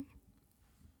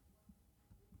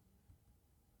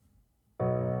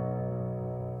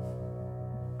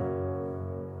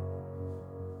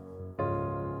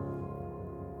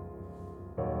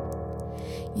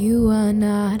You are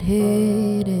not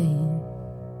hidden.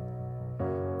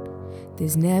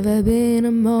 There's never been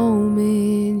a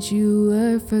moment you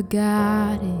were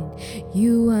forgotten.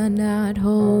 You are not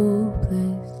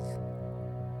hopeless.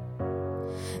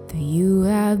 Though you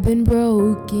have been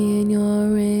broken,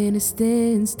 your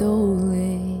innocence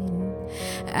stolen,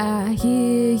 I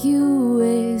hear you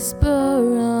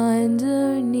whisper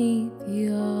underneath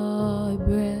your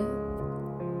breath.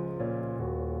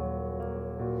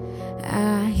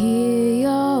 I hear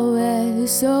your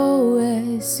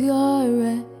SOS,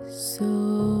 your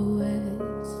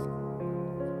SOS.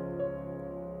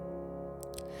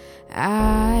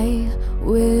 I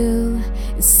will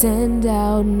send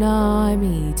out an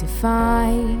army to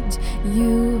find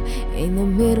you in the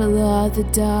middle of the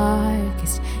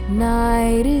darkest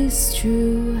night. Is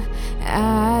true,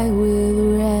 I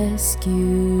will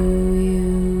rescue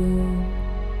you.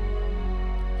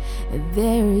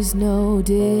 There is no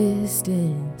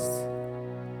distance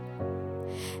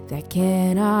that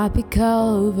cannot be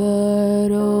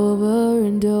covered over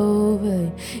and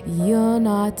over. You're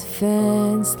not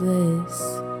defenseless.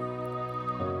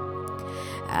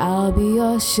 I'll be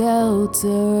your shelter,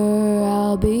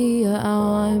 I'll be your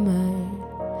armor.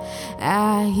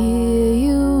 I hear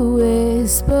you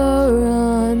whisper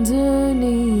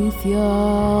underneath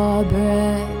your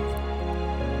breath.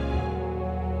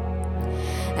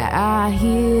 I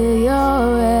hear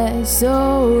your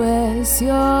SOS,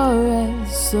 your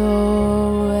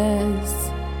SOS.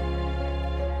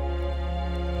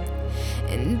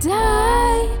 And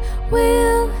I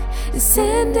will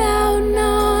send out an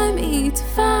army to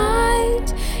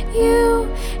find you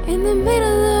in the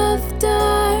middle of the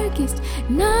darkest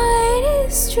night.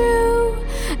 Is true,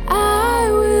 I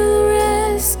will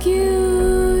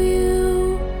rescue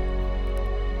you.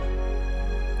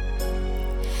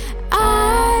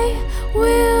 I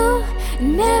will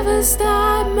never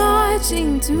stop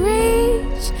marching to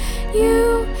reach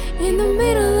you in the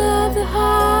middle of the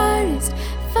hardest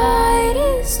fight.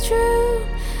 Is true,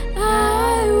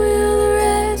 I will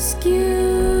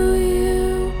rescue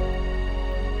you.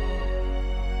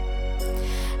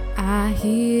 I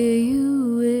hear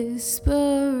you whisper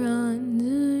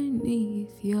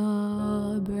underneath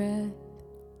your breath.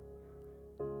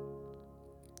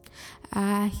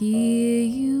 I hear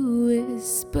you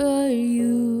whisper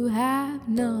you have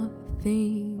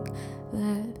nothing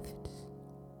left.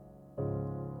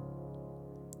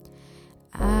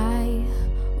 I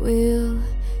will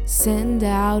send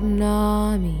out an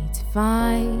army to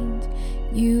find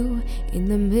you in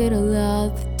the middle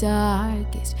of the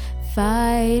darkest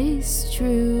fight. Is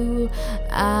true,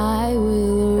 I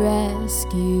will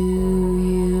rescue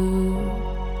you.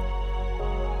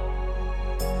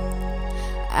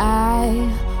 I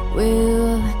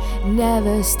will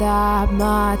never stop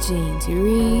marching to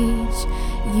reach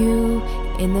you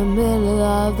in the middle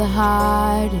of the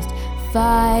hardest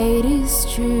fight. Is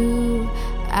true,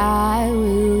 I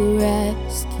will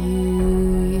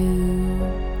rescue you.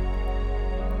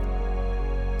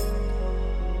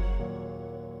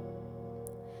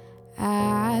 I